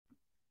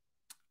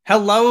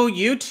Hello,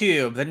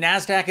 YouTube. The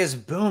NASDAQ is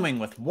booming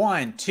with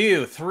 1,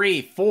 2,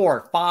 3,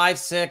 4, 5,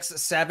 6,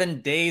 7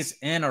 days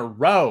in a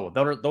row.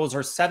 Those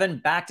are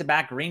 7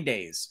 back-to-back green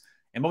days.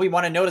 And what we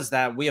want to note is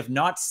that we have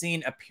not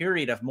seen a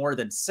period of more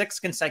than 6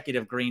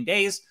 consecutive green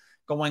days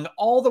going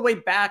all the way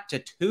back to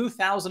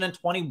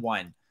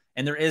 2021.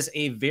 And there is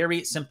a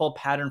very simple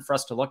pattern for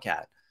us to look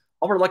at.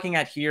 What we're looking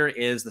at here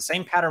is the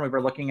same pattern we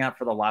were looking at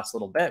for the last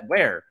little bit,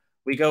 where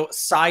we go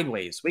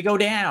sideways, we go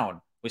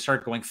down, we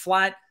start going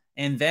flat,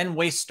 and then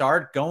we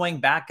start going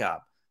back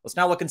up. Let's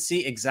now look and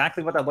see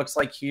exactly what that looks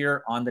like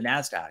here on the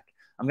NASDAQ.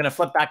 I'm going to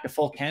flip back to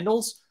full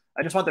candles.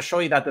 I just want to show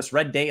you that this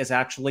red day is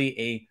actually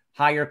a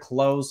higher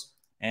close,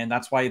 and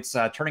that's why it's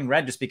turning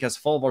red, just because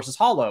full versus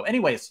hollow.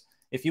 Anyways,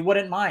 if you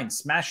wouldn't mind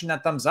smashing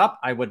that thumbs up,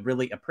 I would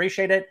really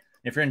appreciate it.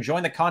 If you're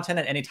enjoying the content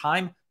at any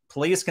time,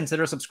 please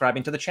consider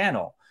subscribing to the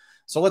channel.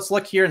 So let's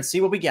look here and see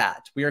what we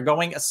got. We are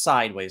going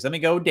sideways. Then we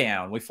go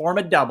down. We form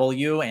a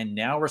W, and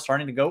now we're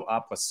starting to go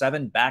up with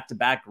 7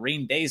 back-to-back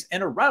green days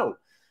in a row.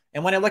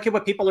 And when I look at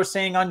what people are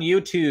saying on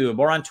YouTube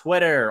or on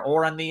Twitter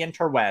or on the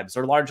interwebs,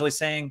 they're largely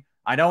saying,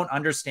 I don't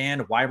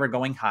understand why we're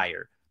going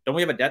higher. Don't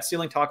we have a debt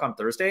ceiling talk on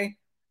Thursday?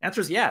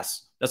 Answer is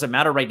yes. Does it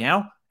matter right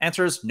now?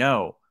 Answer is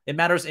no. It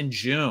matters in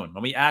June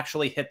when we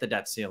actually hit the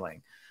debt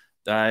ceiling.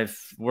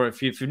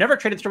 If you've never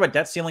traded through a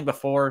debt ceiling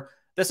before,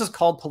 this is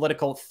called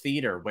political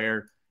theater,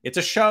 where it's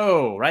a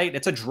show, right?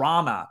 It's a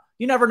drama.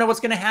 You never know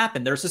what's going to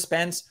happen. There's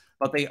suspense,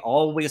 but they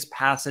always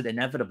pass it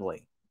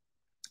inevitably.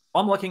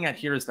 All I'm looking at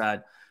here is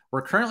that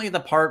we're currently at the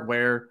part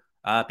where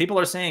people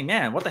are saying,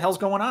 man, what the hell's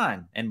going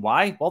on? And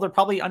why? Well, they're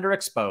probably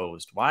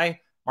underexposed.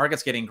 Why?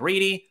 Market's getting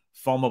greedy.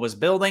 FOMO is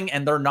building,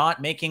 and they're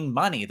not making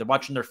money. They're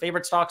watching their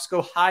favorite stocks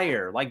go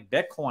higher, like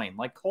Bitcoin,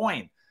 like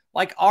Coin,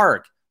 like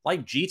ARK,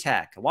 like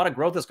GTech. A lot of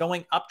growth is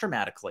going up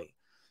dramatically.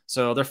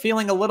 So they're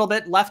feeling a little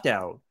bit left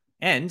out.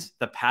 And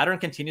the pattern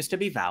continues to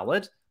be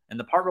valid. And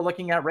the part we're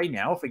looking at right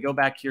now, if we go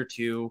back here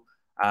to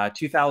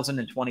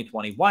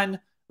 2021,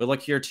 we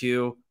look here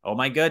to, oh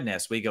my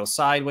goodness, we go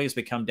sideways,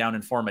 we come down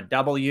and form a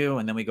W,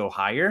 and then we go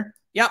higher.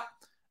 Yep.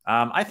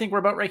 I think we're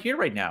about right here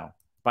right now.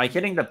 By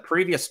hitting the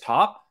previous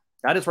top,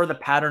 that is where the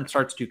pattern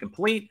starts to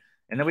complete.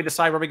 And then we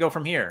decide where we go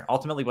from here.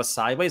 Ultimately was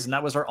sideways, and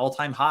that was our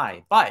all-time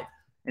high. But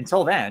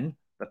until then,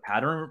 the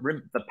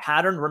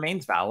pattern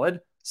remains valid.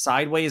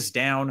 Sideways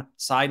down,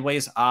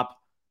 sideways up.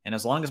 And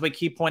as long as we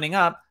keep pointing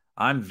up,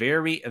 I'm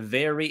very,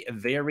 very,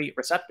 very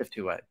receptive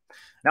to it.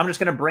 Now I'm just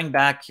going to bring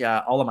back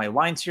all of my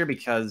lines here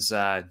because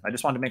I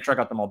just wanted to make sure I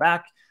got them all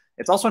back.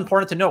 It's also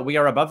important to note we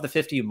are above the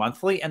 50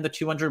 monthly and the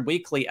 200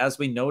 weekly, as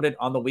we noted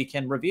on the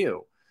weekend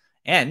review.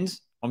 And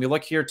when we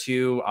look here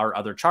to our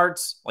other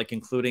charts, like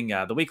including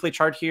the weekly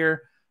chart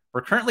here,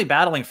 we're currently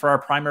battling for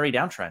our primary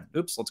downtrend.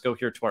 Oops, let's go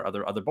here to our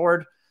other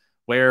board,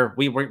 where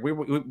we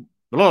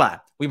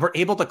were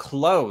able to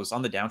close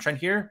on the downtrend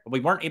here, but we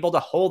weren't able to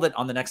hold it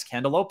on the next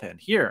candle open.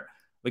 Here,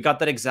 we got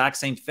that exact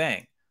same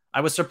thing.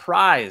 I was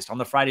surprised on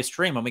the Friday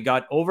stream when we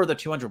got over the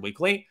 200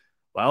 weekly.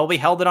 Well, we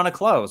held it on a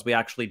close. We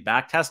actually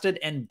back tested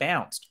and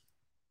bounced.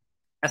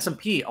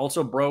 S&P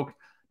also broke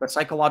the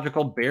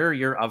psychological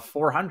barrier of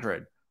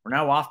 400. We're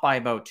now off by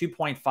about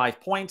 2.5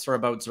 points, or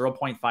about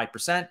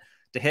 0.5%,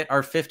 to hit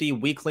our 50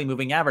 weekly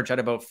moving average at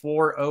about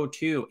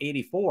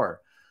 402.84.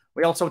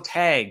 We also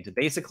tagged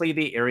basically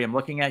the area I'm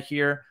looking at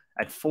here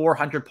at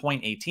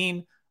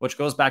 400.18, which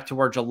goes back to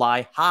our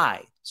July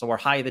high. So our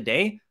high of the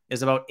day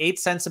is about 8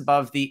 cents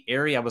above the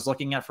area I was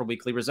looking at for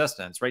weekly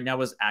resistance. Right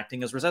now is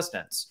acting as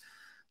resistance.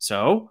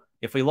 So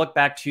if we look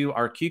back to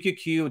our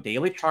QQQ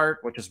daily chart,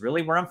 which is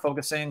really where I'm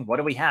focusing, what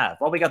do we have?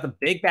 Well, we got the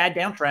big bad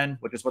downtrend,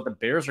 which is what the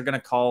bears are going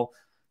to call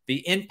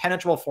the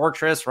impenetrable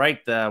fortress,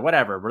 right? The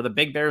whatever, where the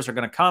big bears are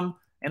going to come,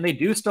 and they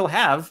do still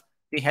have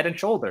the head and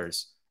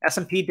shoulders.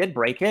 S&P did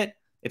break it.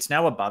 It's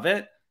now above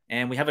it,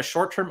 and we have a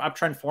short-term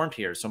uptrend formed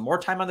here. So more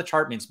time on the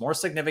chart means more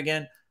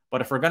significant, but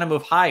if we're going to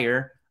move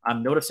higher,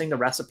 I'm noticing the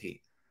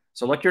recipe.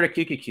 So look here at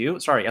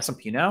QQQ, sorry,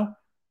 S&P now.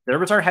 There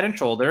was our head and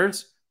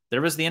shoulders.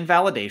 There was the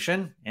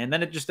invalidation, and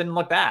then it just didn't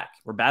look back.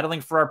 We're battling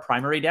for our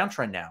primary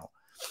downtrend now.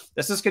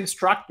 This is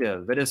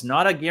constructive. It is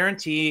not a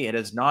guarantee. It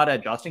is not a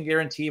just-in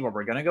guarantee where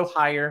we're going to go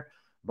higher,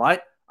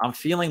 but I'm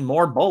feeling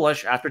more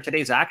bullish after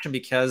today's action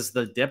because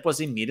the dip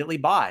was immediately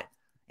bought,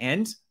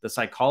 and the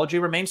psychology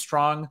remains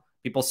strong.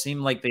 People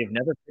seem like they've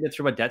never traded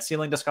through a debt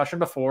ceiling discussion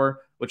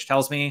before, which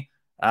tells me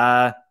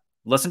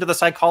listen to the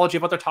psychology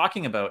of what they're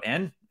talking about.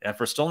 And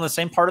if we're still in the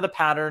same part of the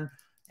pattern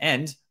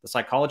and the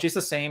psychology is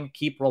the same,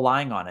 keep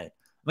relying on it.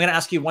 I'm going to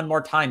ask you one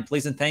more time,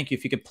 please and thank you,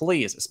 if you could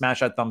please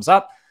smash that thumbs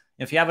up.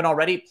 If you haven't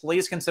already,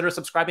 please consider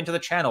subscribing to the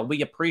channel.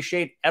 We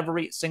appreciate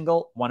every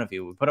single one of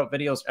you. We put out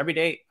videos every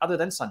day other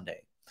than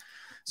Sunday.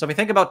 So if we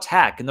think about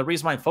tech, and the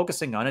reason why I'm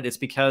focusing on it is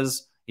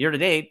because year to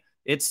date,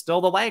 it's still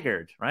the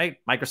laggard, right?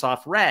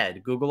 Microsoft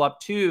red, Google up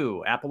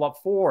 2, Apple up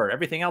 4.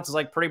 Everything else is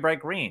like pretty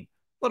bright green.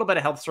 A little bit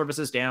of health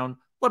services down, a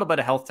little bit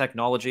of health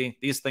technology.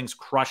 These things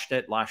crushed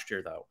it last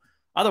year, though.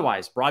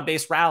 Otherwise,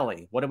 broad-based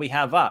rally. What do we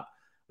have up?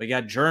 We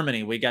got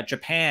Germany, we got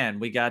Japan,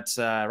 we got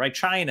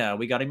China,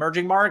 we got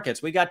emerging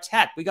markets, we got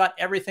tech, we got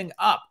everything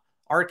up.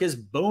 ARK is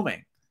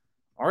booming.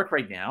 ARK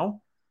right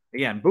now,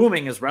 again,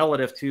 booming is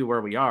relative to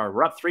where we are.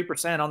 We're up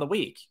 3% on the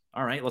week.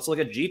 All right, let's look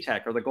at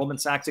GTech or the Goldman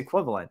Sachs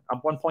equivalent,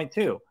 up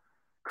 1.2.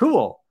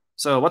 Cool.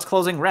 So what's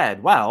closing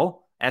red?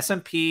 Well,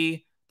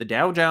 S&P, the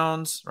Dow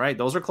Jones, right?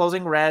 Those are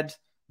closing red,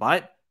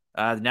 but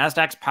the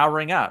NASDAQ's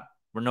powering up.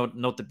 We're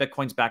note that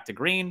Bitcoin's back to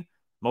green.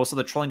 Most of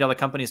the trillion-dollar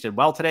companies did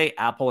well today.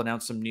 Apple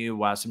announced some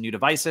new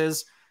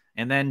devices,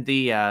 and then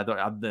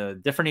the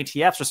different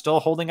ETFs are still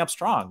holding up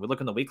strong. We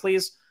look in the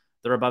weeklies;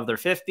 they're above their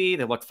 50.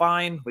 They look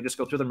fine. We just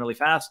go through them really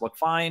fast. Look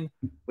fine.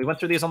 We went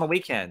through these on the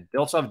weekend. They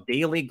also have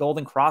daily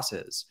golden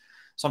crosses.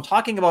 So I'm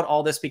talking about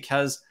all this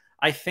because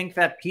I think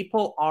that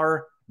people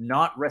are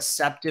not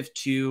receptive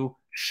to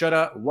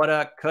shoulda,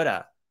 woulda,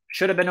 coulda.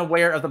 Should have been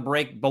aware of the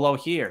break below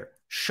here.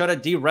 Should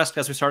have de-risked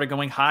as we started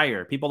going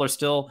higher. People are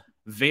still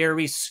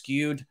very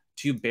skewed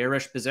to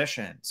bearish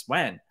positions.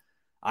 When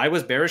I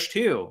was bearish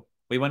too,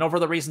 we went over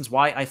the reasons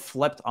why I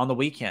flipped on the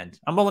weekend.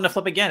 I'm willing to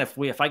flip again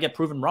if I get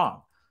proven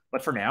wrong.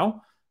 But for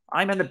now,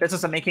 I'm in the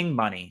business of making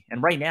money.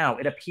 And right now,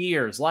 it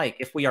appears like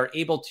if we are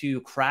able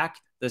to crack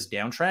this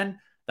downtrend,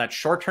 that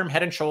short-term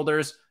head and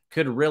shoulders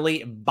could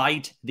really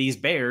bite these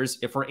bears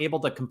if we're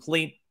able to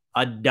complete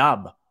a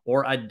dub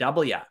or a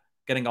W,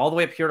 getting all the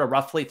way up here to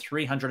roughly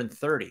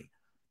 330.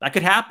 That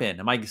could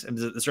happen.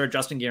 Is there a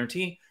Justin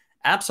guarantee?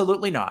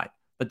 Absolutely not.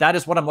 But that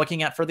is what I'm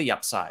looking at for the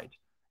upside.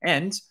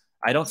 And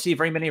I don't see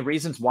very many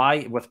reasons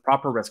why, with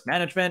proper risk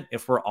management,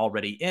 if we're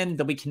already in,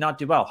 that we cannot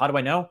do well. How do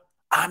I know?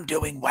 I'm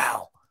doing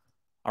well.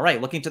 All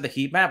right, looking to the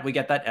heat map, we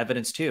get that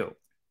evidence too.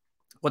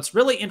 What's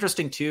really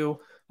interesting too,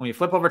 when you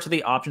flip over to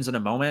the options in a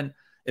moment,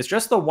 is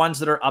just the ones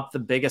that are up the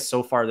biggest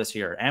so far this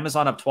year.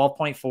 Amazon up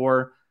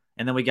 12.4,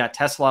 and then we got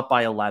Tesla up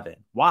by 11.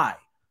 Why?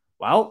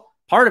 Well,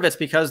 part of it's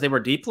because they were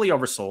deeply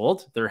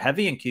oversold. They're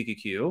heavy in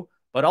QQQ,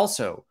 but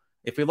also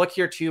if we look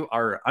here to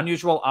our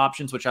unusual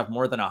options, which have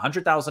more than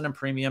 100,000 in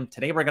premium,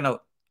 today we're going to,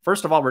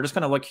 first of all, we're just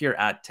going to look here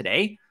at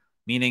today,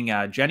 meaning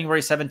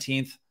January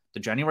 17th to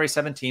January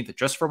 17th,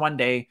 just for one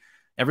day.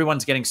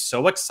 Everyone's getting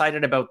so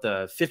excited about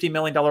the $50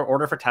 million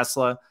order for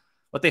Tesla.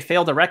 What they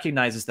fail to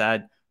recognize is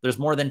that there's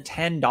more than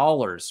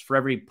 $10 for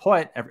every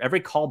put,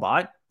 every call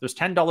bought. There's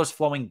 $10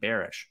 flowing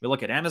bearish. We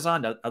look at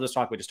Amazon, the other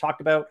stock we just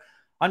talked about,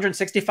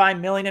 165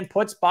 million in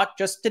puts bought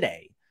just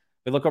today.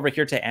 We look over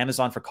here to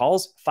Amazon for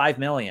calls, 5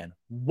 million.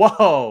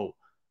 Whoa,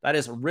 that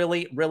is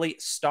really, really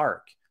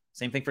stark.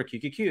 Same thing for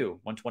QQQ,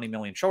 120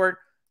 million short,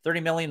 30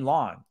 million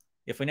long.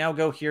 If we now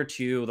go here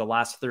to the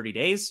last 30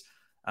 days,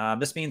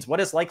 this means what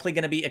is likely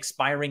going to be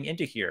expiring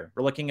into here.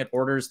 We're looking at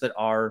orders that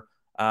are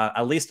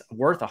at least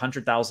worth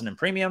 100,000 in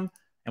premium,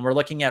 and we're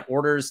looking at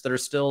orders that are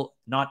still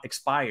not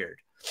expired.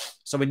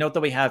 So we note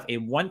that we have a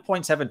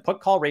 1.7 put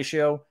call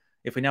ratio.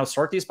 If we now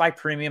sort these by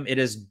premium, it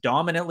is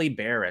dominantly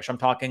bearish. I'm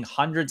talking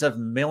hundreds of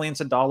millions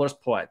of dollars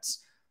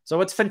puts.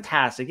 So it's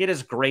fantastic. It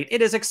is great.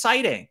 It is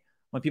exciting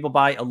when people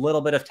buy a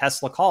little bit of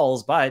Tesla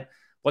calls, but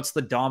what's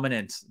the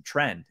dominant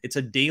trend? It's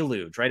a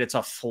deluge, right? It's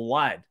a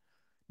flood.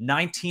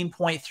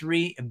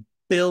 $19.3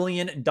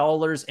 billion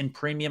in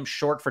premium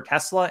short for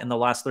Tesla in the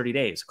last 30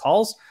 days.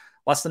 Calls,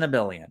 less than $1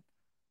 billion.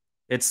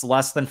 It's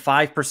less than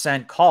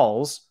 5%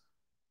 calls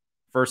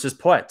versus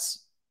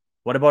puts.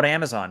 What about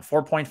Amazon?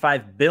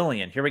 4.5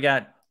 billion. Here we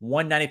got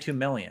 192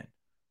 million.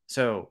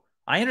 So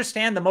I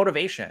understand the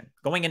motivation.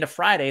 Going into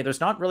Friday,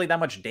 there's not really that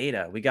much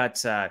data. We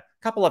got a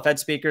couple of Fed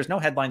speakers, no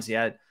headlines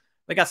yet.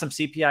 We got some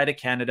CPI to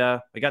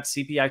Canada. We got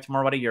CPI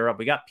tomorrow out of Europe.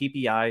 We got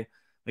PPI.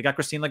 We got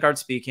Christine Lagarde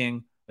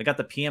speaking. We got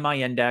the PMI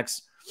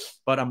index.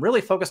 But I'm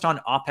really focused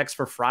on OPEX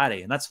for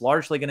Friday, and that's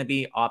largely going to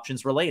be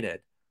options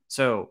related.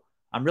 So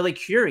I'm really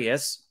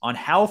curious on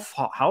how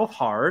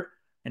hard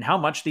and how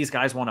much these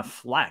guys want to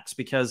flex,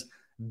 because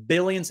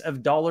billions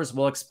of dollars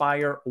will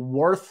expire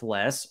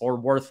worthless or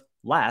worth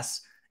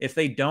less if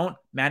they don't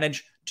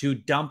manage to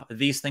dump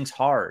these things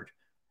hard.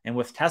 And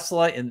with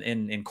Tesla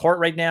in court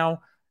right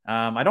now,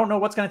 I don't know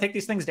what's going to take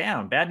these things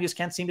down. Bad news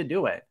can't seem to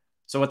do it.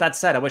 So with that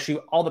said, I wish you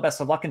all the best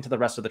of luck into the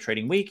rest of the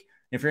trading week.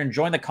 If you're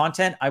enjoying the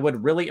content, I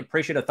would really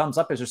appreciate a thumbs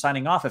up as you're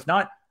signing off. If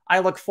not, I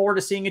look forward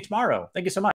to seeing you tomorrow. Thank you so much.